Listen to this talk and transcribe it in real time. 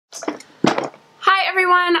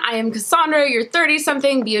everyone, I am Cassandra, your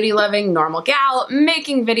 30-something, beauty-loving, normal gal,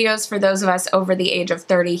 making videos for those of us over the age of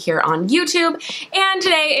 30 here on YouTube. And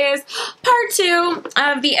today is part 2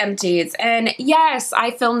 of the Empties. And yes,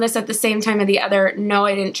 I filmed this at the same time of the other. No,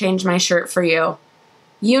 I didn't change my shirt for you.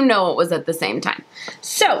 You know it was at the same time.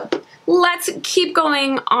 So, let's keep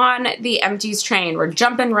going on the Empties train. We're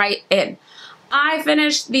jumping right in. I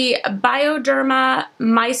finished the Bioderma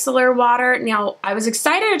Micellar Water. Now, I was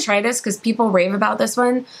excited to try this because people rave about this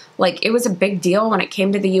one. Like, it was a big deal when it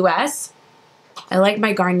came to the US. I like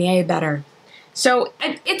my Garnier better. So,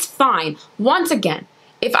 it's fine. Once again,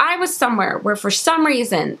 if I was somewhere where for some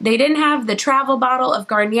reason they didn't have the travel bottle of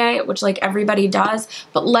Garnier, which like everybody does,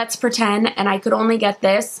 but let's pretend, and I could only get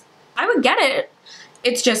this, I would get it.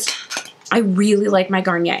 It's just, I really like my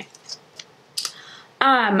Garnier.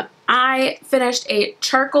 I finished a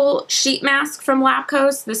charcoal sheet mask from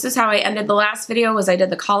Lapco's. This is how I ended the last video, was I did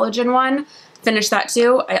the collagen one. Finished that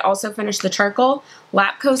too. I also finished the charcoal.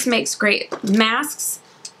 Lapco's makes great masks.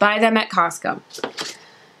 Buy them at Costco.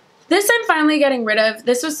 This I'm finally getting rid of.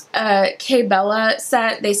 This was a K-Bella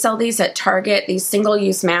set. They sell these at Target, these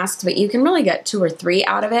single-use masks, but you can really get 2 or 3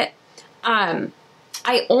 out of it. I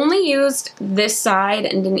only used this side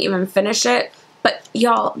and didn't even finish it. But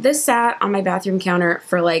y'all, this sat on my bathroom counter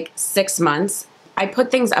for like 6 months. I put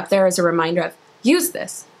things up there as a reminder of, use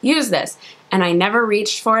this, and I never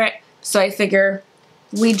reached for it, so I figure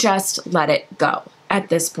we just let it go at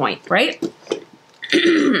this point, right?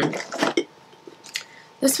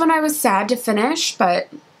 This one I was sad to finish, but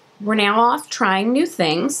we're now off trying new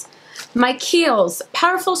things. My Kiehl's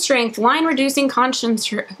Powerful Strength Line Reducing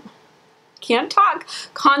Concentrate.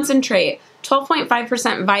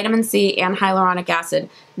 12.5% vitamin C and hyaluronic acid.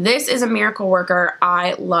 This is a miracle worker.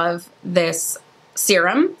 I love this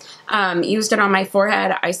serum. Used it on my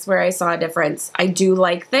forehead. I swear I saw a difference. I do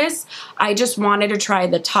like this. I just wanted to try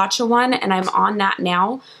the Tatcha one, and I'm on that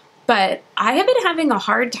now. But I have been having a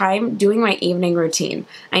hard time doing my evening routine.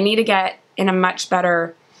 I need to get in a much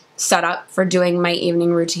better setup for doing my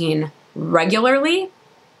evening routine regularly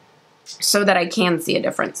so that I can see a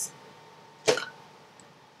difference.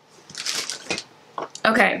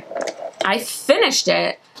 Okay, I finished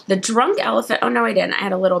it. The Drunk Elephant, oh no I didn't, I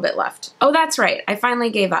had a little bit left. Oh, that's right, I finally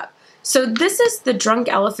gave up. So this is the Drunk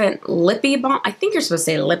Elephant Lippy Balm. I think you're supposed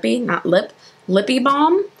to say lippy, not lip. Lippy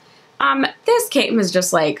Balm. This came as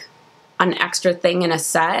just like an extra thing in a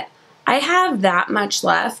set. I have that much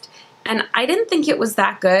left, and I didn't think it was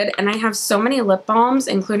that good, and I have so many lip balms,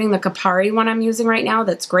 including the Kapari one I'm using right now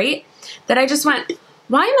that's great, that I just went,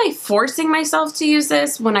 why am I forcing myself to use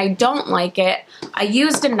this when I don't like it? I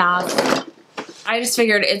used enough. I just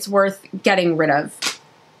figured it's worth getting rid of.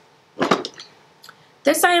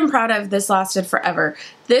 This I am proud of. This lasted forever.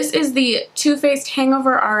 This is the Too Faced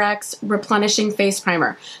Hangover RX Replenishing Face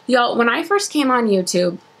Primer. Y'all, when I first came on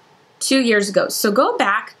YouTube 2 years ago, so go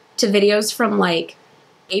back to videos from like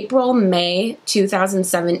April, May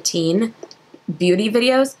 2017, beauty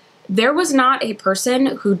videos, there was not a person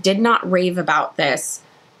who did not rave about this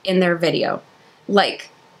in their video. Like,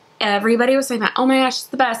 everybody was saying that, oh my gosh, it's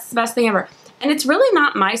the best thing ever. And it's really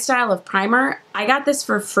not my style of primer. I got this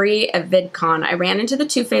for free at VidCon. I ran into the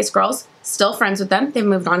Too Faced girls, still friends with them. They've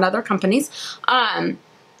moved on to other companies. I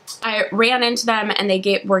ran into them and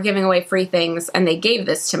they were giving away free things, and they gave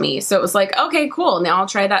this to me. So it was like, okay, cool. Now I'll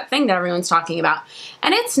try that thing that everyone's talking about.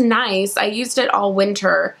 And it's nice. I used it all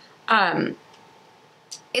winter.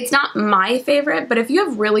 It's not my favorite, but if you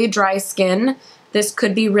have really dry skin, this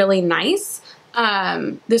could be really nice.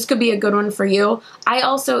 This could be a good one for you.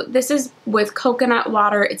 This is with coconut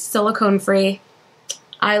water. It's silicone free.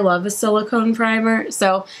 I love a silicone primer,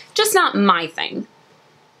 so just not my thing.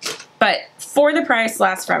 But for the price,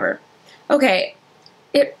 lasts forever. Okay,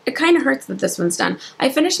 it kind of hurts that this one's done. I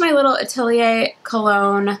finished my little Atelier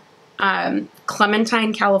Cologne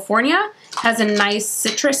Clementine, California. Has a nice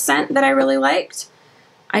citrus scent that I really liked.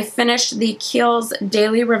 I finished the Kiehl's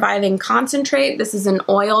Daily Reviving Concentrate. This is an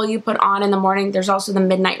oil you put on in the morning. There's also the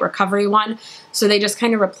Midnight Recovery one. So they just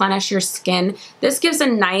kind of replenish your skin. This gives a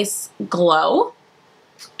nice glow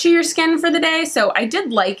to your skin for the day. So I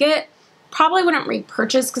did like it. Probably wouldn't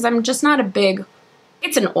repurchase because I'm just not a big,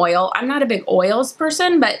 it's an oil. I'm not a big oils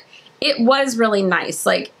person, but it was really nice.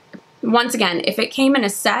 Like, once again, if it came in a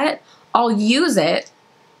set, I'll use it,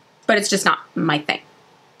 but it's just not my thing.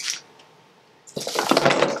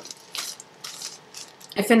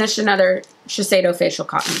 I finished another Shiseido facial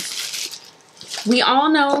cotton. We all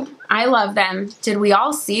know I love them. Did we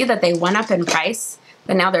all see that they went up in price,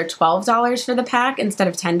 but now they're $12 for the pack instead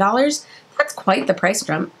of $10? That's quite the price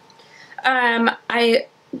jump. I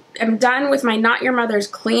am done with my Not Your Mother's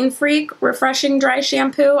Clean Freak Refreshing Dry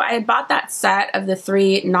Shampoo. I had bought that set of the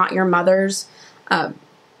 3 Not Your Mother's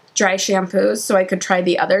dry shampoos so I could try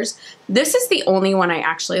the others. This is the only one I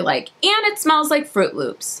actually like, and it smells like Fruit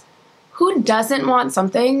Loops. Who doesn't want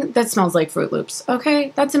something that smells like Fruit Loops?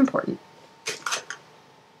 Okay, that's important.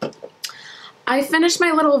 I finished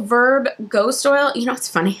my little Verb Ghost Oil. You know, it's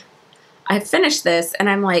funny. I finished this and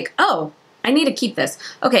I'm like, oh, I need to keep this.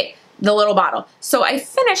 Okay, the little bottle. So I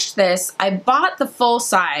finished this. I bought the full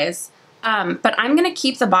size, but I'm going to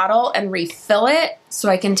keep the bottle and refill it so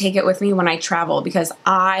I can take it with me when I travel because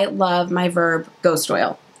I love my Verb Ghost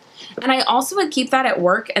Oil. And I also would keep that at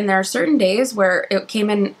work, and there are certain days where it came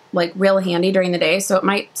in like real handy during the day, so it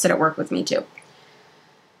might sit at work with me too.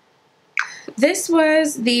 This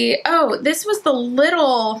was the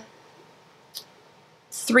little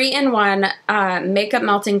 3-in-1 Makeup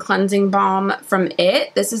Melting Cleansing Balm from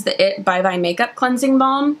IT. This is the IT Bye Bye Makeup Cleansing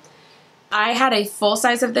Balm. I had a full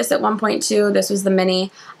size of this at 1.2. This was the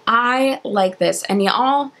mini. I like this. And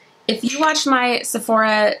y'all, if you watched my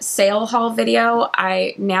Sephora sale haul video,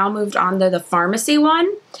 I now moved on to the pharmacy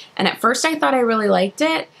one. And at first I thought I really liked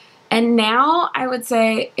it. And now I would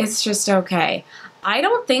say it's just okay. I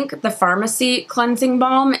don't think the pharmacy cleansing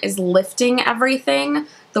balm is lifting everything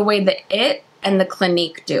the way the IT and the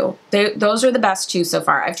Clinique do. Those are the best 2 so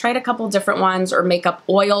far. I've tried a couple different ones, or makeup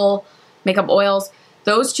oils.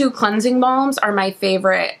 Those 2 cleansing balms are my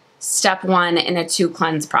favorite step 1 in a 2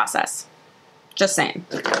 cleanse process. Just saying.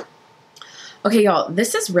 Okay, y'all,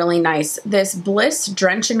 this is really nice. This Bliss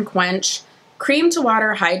Drench and Quench Cream to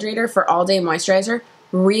Water Hydrator for All Day Moisturizer.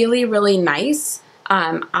 Really, really nice.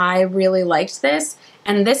 I really liked this.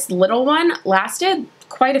 And this little one lasted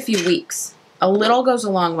quite a few weeks. A little goes a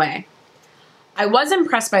long way. I was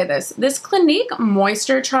impressed by this. This Clinique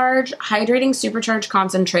Moisture Charge Hydrating Supercharged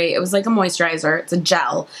Concentrate. It was like a moisturizer. It's a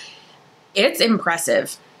gel. It's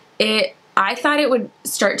impressive. I thought it would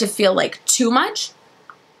start to feel like too much.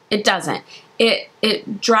 It doesn't.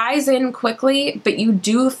 It dries in quickly, but you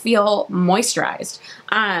do feel moisturized.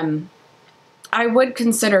 I would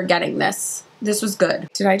consider getting this. This was good.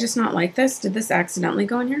 Did I just not like this? Did this accidentally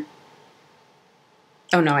go in here?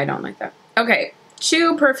 Oh no, I don't like that. Okay,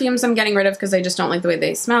 2 perfumes I'm getting rid of because I just don't like the way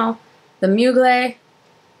they smell. The Mugler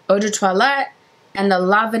Eau de Toilette and the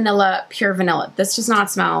La Vanilla Pure Vanilla. This does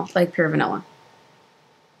not smell like pure vanilla.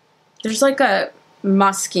 There's like a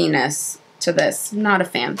muskiness to this. Not a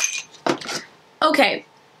fan. Okay,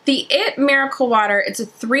 the IT Miracle Water. It's a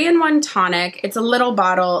 3-in-1 tonic. It's a little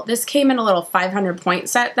bottle. This came in a little 500 point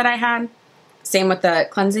set that I had. Same with the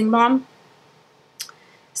cleansing balm.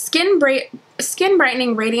 Skin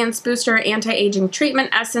Brightening Radiance Booster Anti-Aging Treatment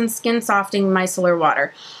Essence Skin Softening Micellar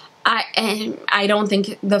Water. I don't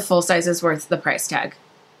think the full size is worth the price tag.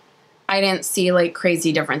 I didn't see like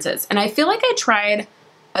crazy differences. And I feel like I tried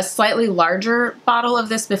a slightly larger bottle of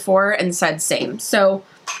this before and said same. So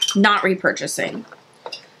not repurchasing.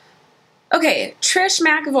 Okay, Trish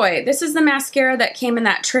McAvoy. This is the mascara that came in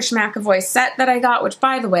that Trish McAvoy set that I got, which,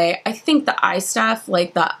 by the way, I think the eye stuff,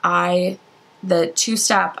 like the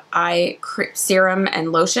 2-step eye serum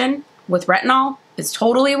and lotion with retinol is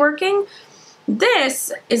totally working.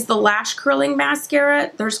 This is the lash curling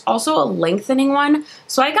mascara. There's also a lengthening one,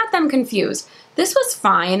 so I got them confused. This was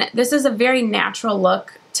fine. This is a very natural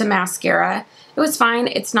look to mascara. It was fine.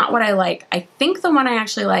 It's not what I like. I think the one I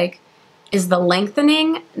actually like is the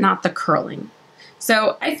lengthening, not the curling.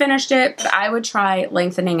 So I finished it, but I would try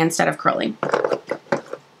lengthening instead of curling.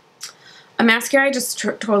 A mascara I just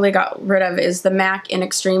totally got rid of is the MAC in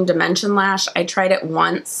Extreme Dimension Lash. I tried it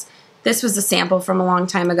once. This was a sample from a long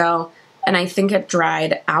time ago, and I think it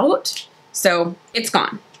dried out, so it's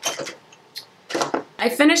gone. I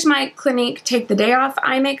finished my Clinique Take the Day Off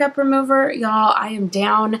eye makeup remover. Y'all, I am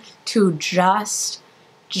down to just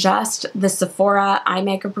the Sephora eye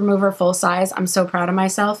makeup remover full size. I'm so proud of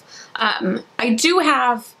myself. I do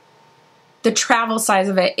have the travel size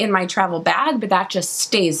of it in my travel bag, but that just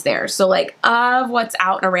stays there. So like of what's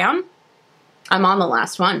out and around, I'm on the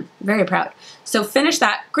last one. Very proud. So finish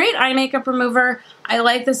that. Great eye makeup remover. I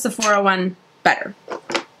like the Sephora one better.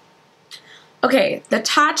 Okay, the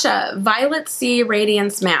Tatcha Violet Sea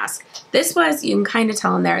Radiance Mask. This was, you can kind of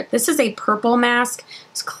tell in there, this is a purple mask.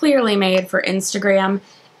 It's clearly made for Instagram.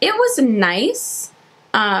 It was nice.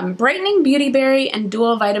 Brightening Beauty Berry and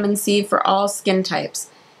Dual Vitamin C for all skin types.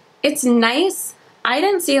 It's nice. I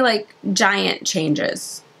didn't see like giant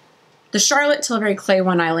changes. The Charlotte Tilbury Clay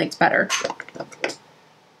one I liked better.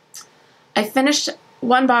 I finished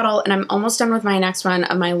one bottle and I'm almost done with my next one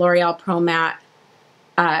of my L'Oreal Pro Matte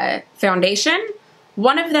foundation.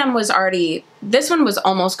 One of them was already, this one was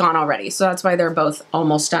almost gone already, so that's why they're both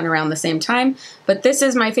almost done around the same time. But this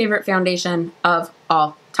is my favorite foundation of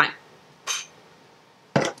all time.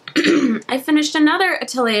 I finished another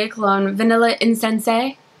Atelier Cologne Vanilla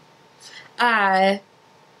Incense. I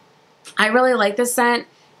really like this scent.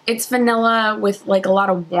 It's vanilla with like a lot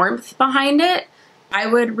of warmth behind it. I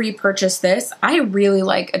would repurchase this. I really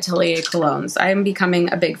like Atelier colognes. I am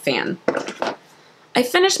becoming a big fan. I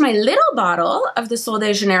finished my little bottle of the Sol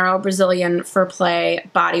de Janeiro Brazilian For Play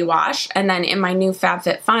body wash, and then in my new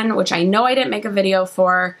FabFitFun, which I know I didn't make a video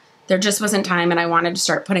for, there just wasn't time and I wanted to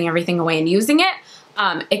start putting everything away and using it.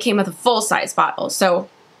 It came with a full-size bottle, so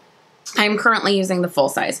I'm currently using the full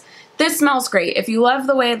size. This smells great. If you love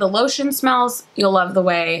the way the lotion smells, you'll love the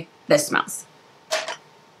way this smells.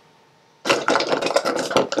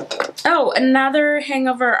 Oh, another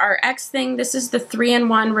Hangover RX thing. This is the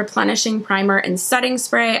 3-in-1 replenishing primer and setting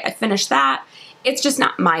spray. I finished that. It's just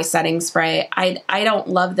not my setting spray. I don't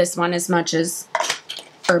love this one as much as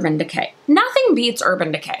Urban Decay. Nothing beats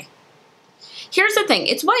Urban Decay. Here's the thing.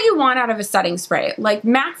 It's what you want out of a setting spray. Like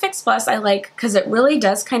MAC Fix Plus I like because it really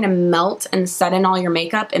does kind of melt and set in all your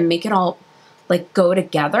makeup and make it all like go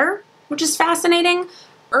together, which is fascinating.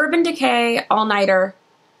 Urban Decay All Nighter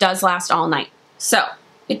does last all night. So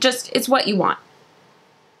it's what you want.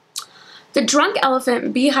 The Drunk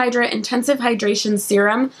Elephant Behydra Intensive Hydration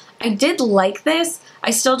Serum. I did like this.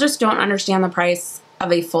 I still just don't understand the price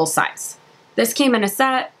of a full size. This came in a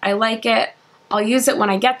set. I like it. I'll use it when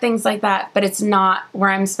I get things like that, but it's not where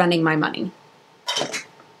I'm spending my money.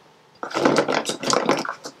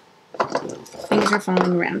 Things are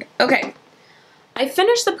falling around. Okay. I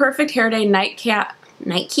finished the Perfect Hair Day Nightcap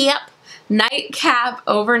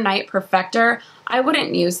Overnight Perfector. I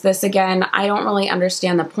wouldn't use this again. I don't really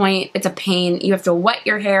understand the point. It's a pain. You have to wet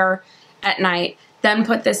your hair at night, then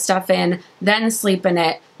put this stuff in, then sleep in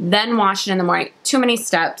it, then wash it in the morning. Too many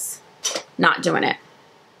steps. Not doing it.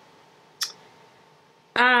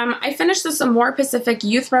 I finished this Amore Pacific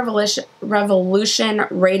Youth Revolution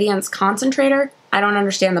Radiance Concentrator. I don't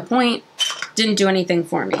understand the point. Didn't do anything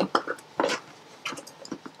for me.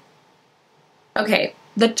 Okay,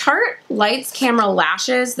 the Tarte Lights Camera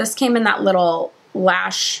Lashes. This came in that little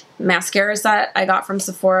lash mascara set I got from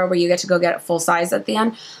Sephora where you get to go get it full size at the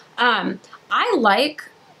end. I like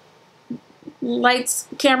Lights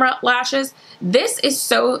Camera Lashes. This is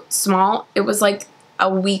so small. It was like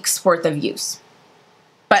a week's worth of use.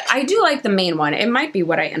 But I do like the main one. It might be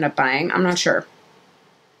what I end up buying. I'm not sure.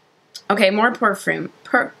 Okay, more perfume.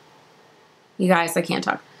 You guys, I can't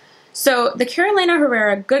talk. So the Carolina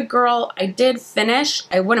Herrera Good Girl, I did finish.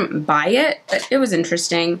 I wouldn't buy it, but it was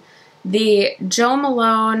interesting. The Jo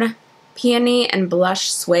Malone Peony and Blush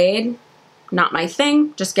Suede, not my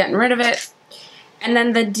thing. Just getting rid of it. And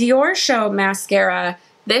then the Dior Show Mascara.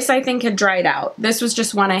 This I think had dried out. This was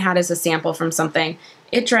just one I had as a sample from something.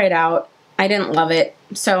 It dried out. I didn't love it,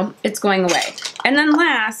 so it's going away. And then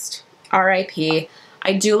last, RIP,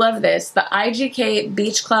 I do love this, the IGK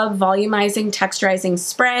Beach Club Volumizing Texturizing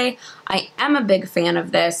Spray. I am a big fan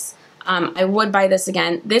of this. I would buy this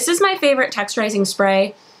again. This is my favorite texturizing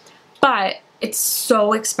spray, but it's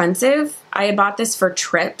so expensive. I bought this for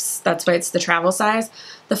trips. That's why it's the travel size.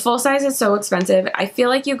 The full size is so expensive. I feel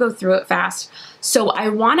like you go through it fast. So I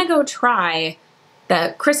want to go try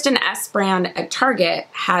the Kristen S brand at Target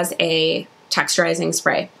has a texturizing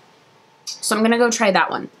spray. So I'm going to go try that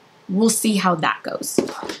one. We'll see how that goes.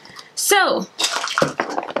 So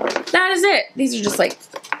that is it. These are just like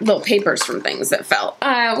little papers from things that fell.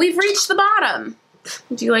 We've reached the bottom.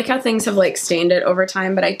 Do you like how things have like stained it over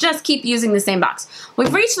time? But I just keep using the same box.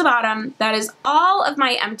 We've reached the bottom. That is all of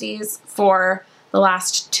my empties for the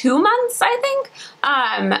last 2 months, I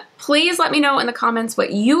think. Please let me know in the comments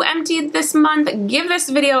what you emptied this month. Give this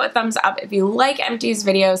video a thumbs up if you like Empties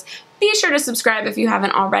videos. Be sure to subscribe if you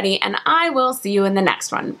haven't already, and I will see you in the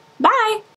next one. Bye!